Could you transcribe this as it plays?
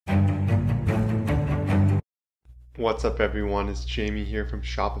What's up everyone, it's Jamie here from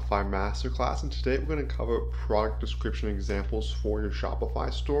Shopify Masterclass, and today we're going to cover product description examples for your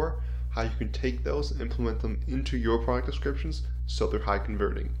Shopify store, how you can take those and implement them into your product descriptions so they're high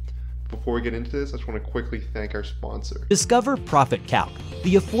converting. Before we get into this, I just want to quickly thank our sponsor. Discover Profit Calc,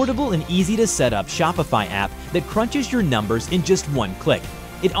 the affordable and easy to set up Shopify app that crunches your numbers in just one click.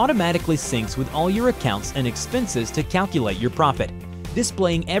 It automatically syncs with all your accounts and expenses to calculate your profit,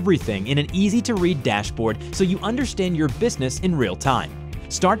 displaying everything in an easy-to-read dashboard so you understand your business in real time.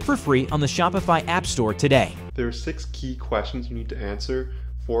 Start for free on the Shopify App Store today. There are 6 key questions you need to answer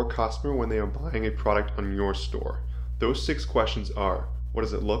for a customer when they are buying a product on your store. Those 6 questions are: what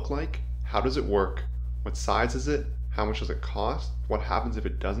does it look like? How does it work? What size is it? How much does it cost? What happens if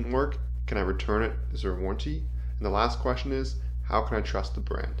it doesn't work? Can I return it? Is there a warranty? And the last question is, how can I trust the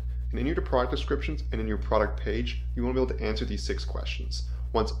brand? And in your product descriptions and in your product page, you want to be able to answer these 6 questions.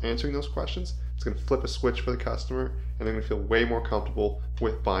 Once answering those questions, it's going to flip a switch for the customer and they're going to feel way more comfortable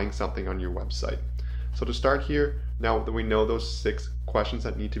with buying something on your website. So to start here, now that we know those 6 questions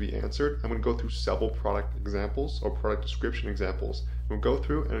that need to be answered, I'm going to go through several product examples or product description examples. We'll go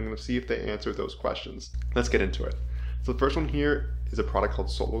through and I'm going to see if they answer those questions. Let's get into it. So the first one here is a product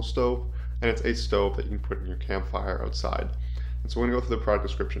called Solo Stove, and it's a stove that you can put in your campfire outside. And so we're going to go through the product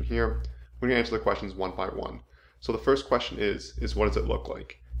description here. We're going to answer the questions one by one. So the first question is what does it look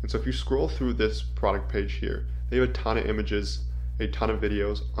like? And so if you scroll through this product page here, they have a ton of images, a ton of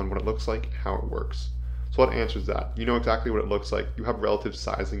videos on what it looks like and how it works. So what answers that? You know exactly what it looks like. You have relative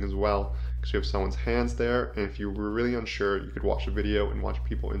sizing as well, because you have someone's hands there, and if you were really unsure, you could watch a video and watch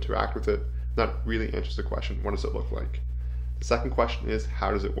people interact with it. That really answers the question, what does it look like? The second question is,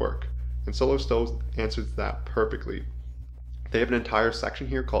 how does it work? And Solo Stoves answers that perfectly. They have an entire section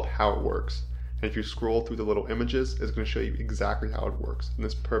here called How It Works. And if you scroll through the little images, it's going to show you exactly how it works. And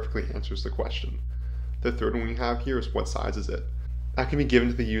this perfectly answers the question. The third one we have here is what size is it? That can be given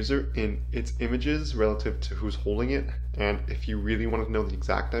to the user in its images relative to who's holding it. And if you really want to know the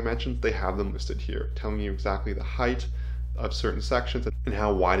exact dimensions, they have them listed here, telling you exactly the height of certain sections and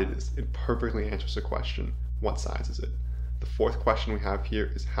how wide it is. It perfectly answers the question, what size is it? The fourth question we have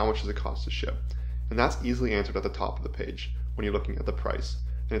here is how much does it cost to ship? And that's easily answered at the top of the page when you're looking at the price.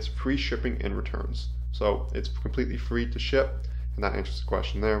 And it's free shipping and returns. So it's completely free to ship, and that answers the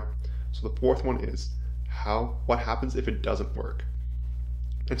question there. So the fourth one is what happens if it doesn't work?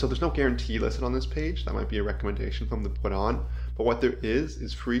 And so there's no guarantee listed on this page. That might be a recommendation for them to put on. But what there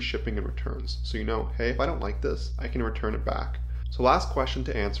is free shipping and returns. So you know, hey, if I don't like this, I can return it back. So last question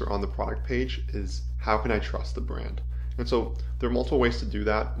to answer on the product page is, how can I trust the brand? And so there are multiple ways to do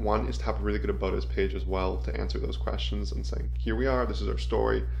that. One is to have a really good About Us page as well to answer those questions and saying, here we are, this is our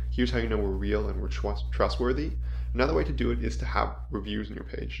story, here's how you know we're real and we're trustworthy. Another way to do it is to have reviews in your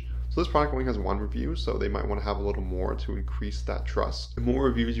page. So this product only has 1 review, so they might want to have a little more to increase that trust. The more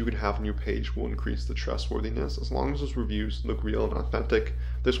reviews you can have on your page will increase the trustworthiness, as long as those reviews look real and authentic.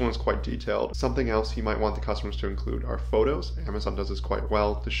 This one is quite detailed. Something else you might want the customers to include are photos. Amazon does this quite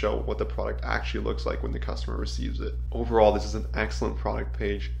well to show what the product actually looks like when the customer receives it. Overall, this is an excellent product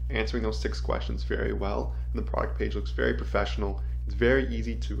page, answering those 6 questions very well, and the product page looks very professional. It's very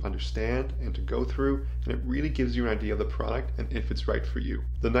easy to understand and to go through, and it really gives you an idea of the product and if it's right for you.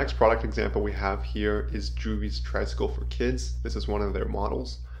 The next product example we have here is Juvie's Tricycle for kids. This is one of their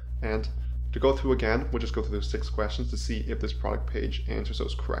models. And to go through again, we'll just go through those 6 questions to see if this product page answers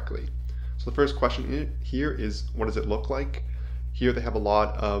those correctly. So the first question here is, what does it look like? Here they have a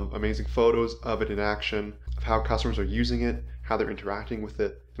lot of amazing photos of it in action, of how customers are using it, how they're interacting with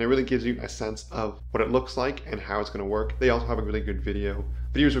it, and it really gives you a sense of what it looks like and how it's going to work. They also have a really good video.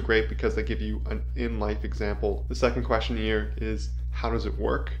 Videos are great because they give you an in-life example. The second question here is, how does it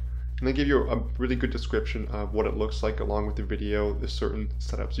work? And they give you a really good description of what it looks like along with the video, the certain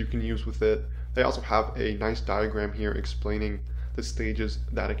setups you can use with it. They also have a nice diagram here explaining the stages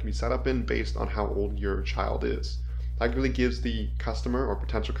that it can be set up in based on how old your child is. That really gives the customer or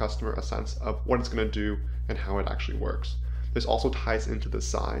potential customer a sense of what it's going to do and how it actually works. This also ties into the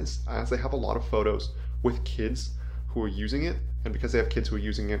size, as they have a lot of photos with kids who are using it, and because they have kids who are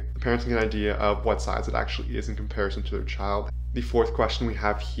using it, the parents can get an idea of what size it actually is in comparison to their child. The fourth question we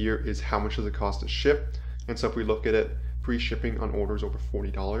have here is, how much does it cost to ship? And so if we look at it, free shipping on orders over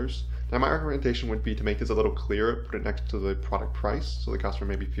 $40. Now my recommendation would be to make this a little clearer, put it next to the product price, so the customer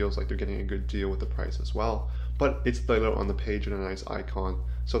maybe feels like they're getting a good deal with the price as well. But it's laid out on the page in a nice icon,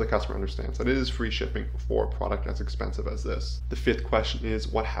 so the customer understands that it is free shipping for a product as expensive as this. The fifth question is,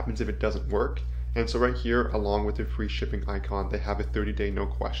 what happens if it doesn't work? And so right here, along with the free shipping icon, they have a 30-day no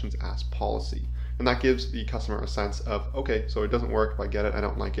questions asked policy. And that gives the customer a sense of, okay, so it doesn't work. If I get it, I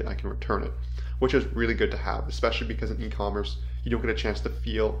don't like it, I can return it, which is really good to have, especially because in e-commerce, you don't get a chance to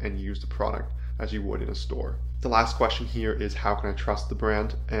feel and use the product as you would in a store. The last question here is, how can I trust the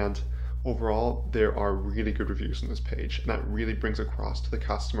brand? And overall, there are really good reviews on this page, and that really brings across to the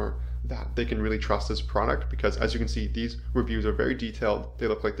customer that they can really trust this product, because as you can see, these reviews are very detailed. They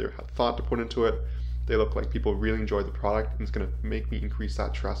look like they had thought to put into it. They look like people really enjoy the product, and it's going to make me increase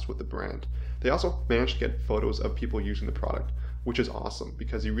that trust with the brand. They also managed to get photos of people using the product, which is awesome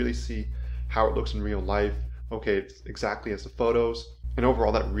because you really see how it looks in real life. Okay, it's exactly as the photos, and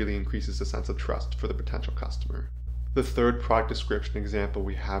overall that really increases the sense of trust for the potential customer. The third product description example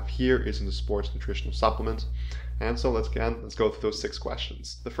we have here is in the sports nutritional supplement. And so let's go through those 6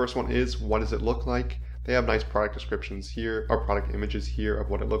 questions. The first one is, what does it look like? They have nice product descriptions here, or product images here of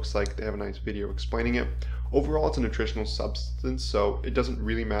what it looks like. They have a nice video explaining it. Overall, it's a nutritional substance, so it doesn't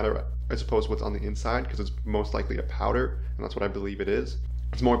really matter, I suppose, what's on the inside, because it's most likely a powder, and that's what I believe it is.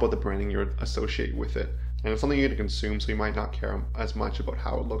 It's more about the branding you associate with it. And it's something you're going to consume, so you might not care as much about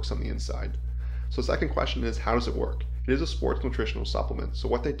how it looks on the inside. So the second question is, how does it work? It is a sports nutritional supplement. So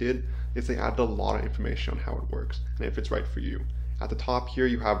what they did is they added a lot of information on how it works and if it's right for you. At the top here,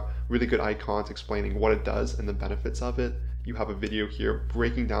 you have really good icons explaining what it does and the benefits of it. You have a video here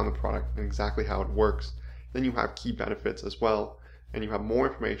breaking down the product and exactly how it works. Then you have key benefits as well, and you have more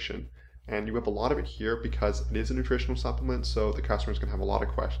information. And you have a lot of it here because it is a nutritional supplement, so the customers can have a lot of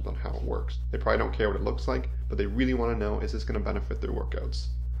questions on how it works. They probably don't care what it looks like, but they really want to know, is this going to benefit their workouts?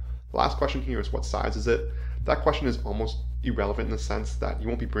 The last question here is, what size is it? That question is almost irrelevant in the sense that you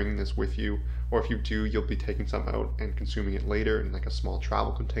won't be bringing this with you, or if you do, you'll be taking some out and consuming it later in like a small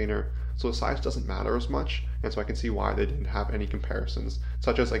travel container. So the size doesn't matter as much, and so I can see why they didn't have any comparisons,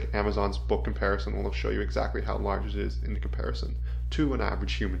 such as like Amazon's book comparison will show you exactly how large it is in comparison to an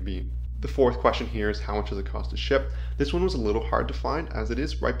average human being. The fourth question here is, how much does it cost to ship? This one was a little hard to find as it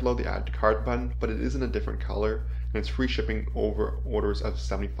is right below the add to cart button, but it is in a different color and it's free shipping over orders of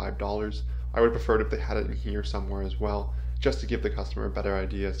 $75. I would have preferred if they had it in here somewhere as well, just to give the customer a better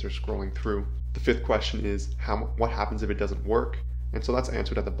idea as they're scrolling through. The fifth question is, what happens if it doesn't work? And so that's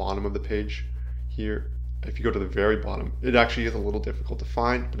answered at the bottom of the page here. If you go to the very bottom, it actually is a little difficult to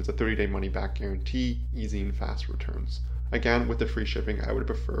find, but it's a 30-day money-back guarantee, easy and fast returns. Again, with the free shipping, I would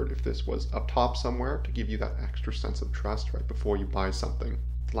have preferred if this was up top somewhere to give you that extra sense of trust right before you buy something.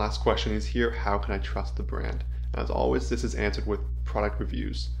 The last question is here, how can I trust the brand? As always, this is answered with product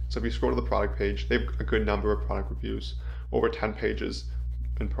reviews. So if you scroll to the product page, they have a good number of product reviews, over 10 pages,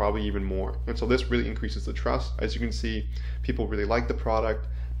 and probably even more. And so this really increases the trust. As you can see, people really like the product.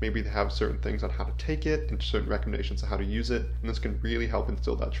 Maybe they have certain things on how to take it and certain recommendations on how to use it, and this can really help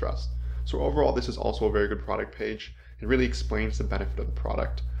instill that trust. So overall, this is also a very good product page. It really explains the benefit of the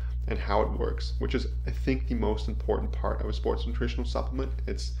product and how it works, which is, I think, the most important part of a sports nutritional supplement.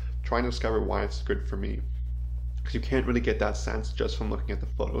 It's trying to discover why it's good for me, because you can't really get that sense just from looking at the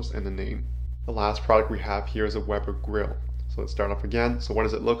photos and the name. The last product we have here is a Weber grill. So let's start off again. So what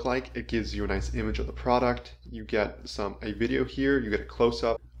does it look like? It gives you a nice image of the product. You get a video here, you get a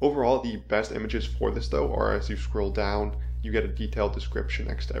close-up. Overall, the best images for this though are as you scroll down, you get a detailed description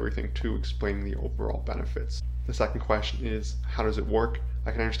next to everything too, explaining the overall benefits. The second question is, how does it work?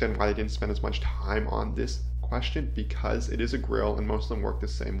 I can understand why they didn't spend as much time on this question because it is a grill and most of them work the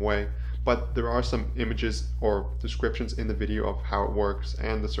same way. But there are some images or descriptions in the video of how it works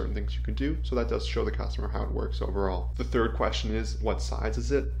and the certain things you can do, so that does show the customer how it works overall. The third question is, what size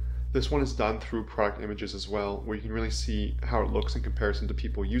is it? This one is done through product images as well, where you can really see how it looks in comparison to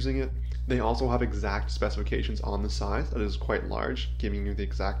people using it. They also have exact specifications on the size that is quite large, giving you the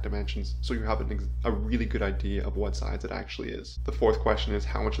exact dimensions, so you have a really good idea of what size it actually is. The fourth question is,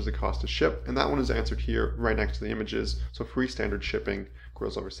 how much does it cost to ship? And that one is answered here right next to the images. So free standard shipping,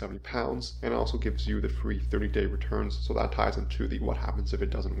 grows over 70 pounds, and it also gives you the free 30-day returns, so that ties into the what happens if it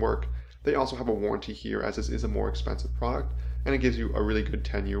doesn't work. They also have a warranty here, as this is a more expensive product, and it gives you a really good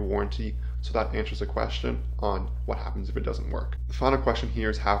 10-year warranty, so that answers the question on what happens if it doesn't work. The final question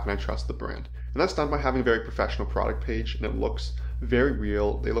here is, how can I trust the brand? And that's done by having a very professional product page, and it looks very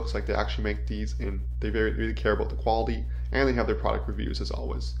real. It looks like they actually make these and they really care about the quality, and they have their product reviews as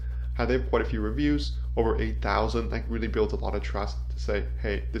always. They have quite a few reviews, over 8,000. That really builds a lot of trust to say,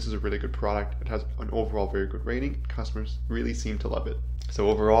 hey, this is a really good product. It has an overall very good rating. Customers really seem to love it. So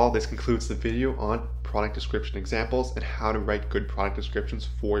overall, this concludes the video on product description examples and how to write good product descriptions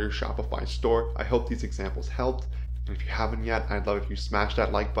for your Shopify store. I hope these examples helped. And if you haven't yet, I'd love if you smash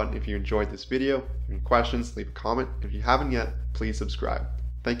that like button if you enjoyed this video. If you have any questions, leave a comment. If you haven't yet, please subscribe.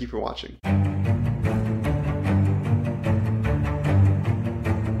 Thank you for watching.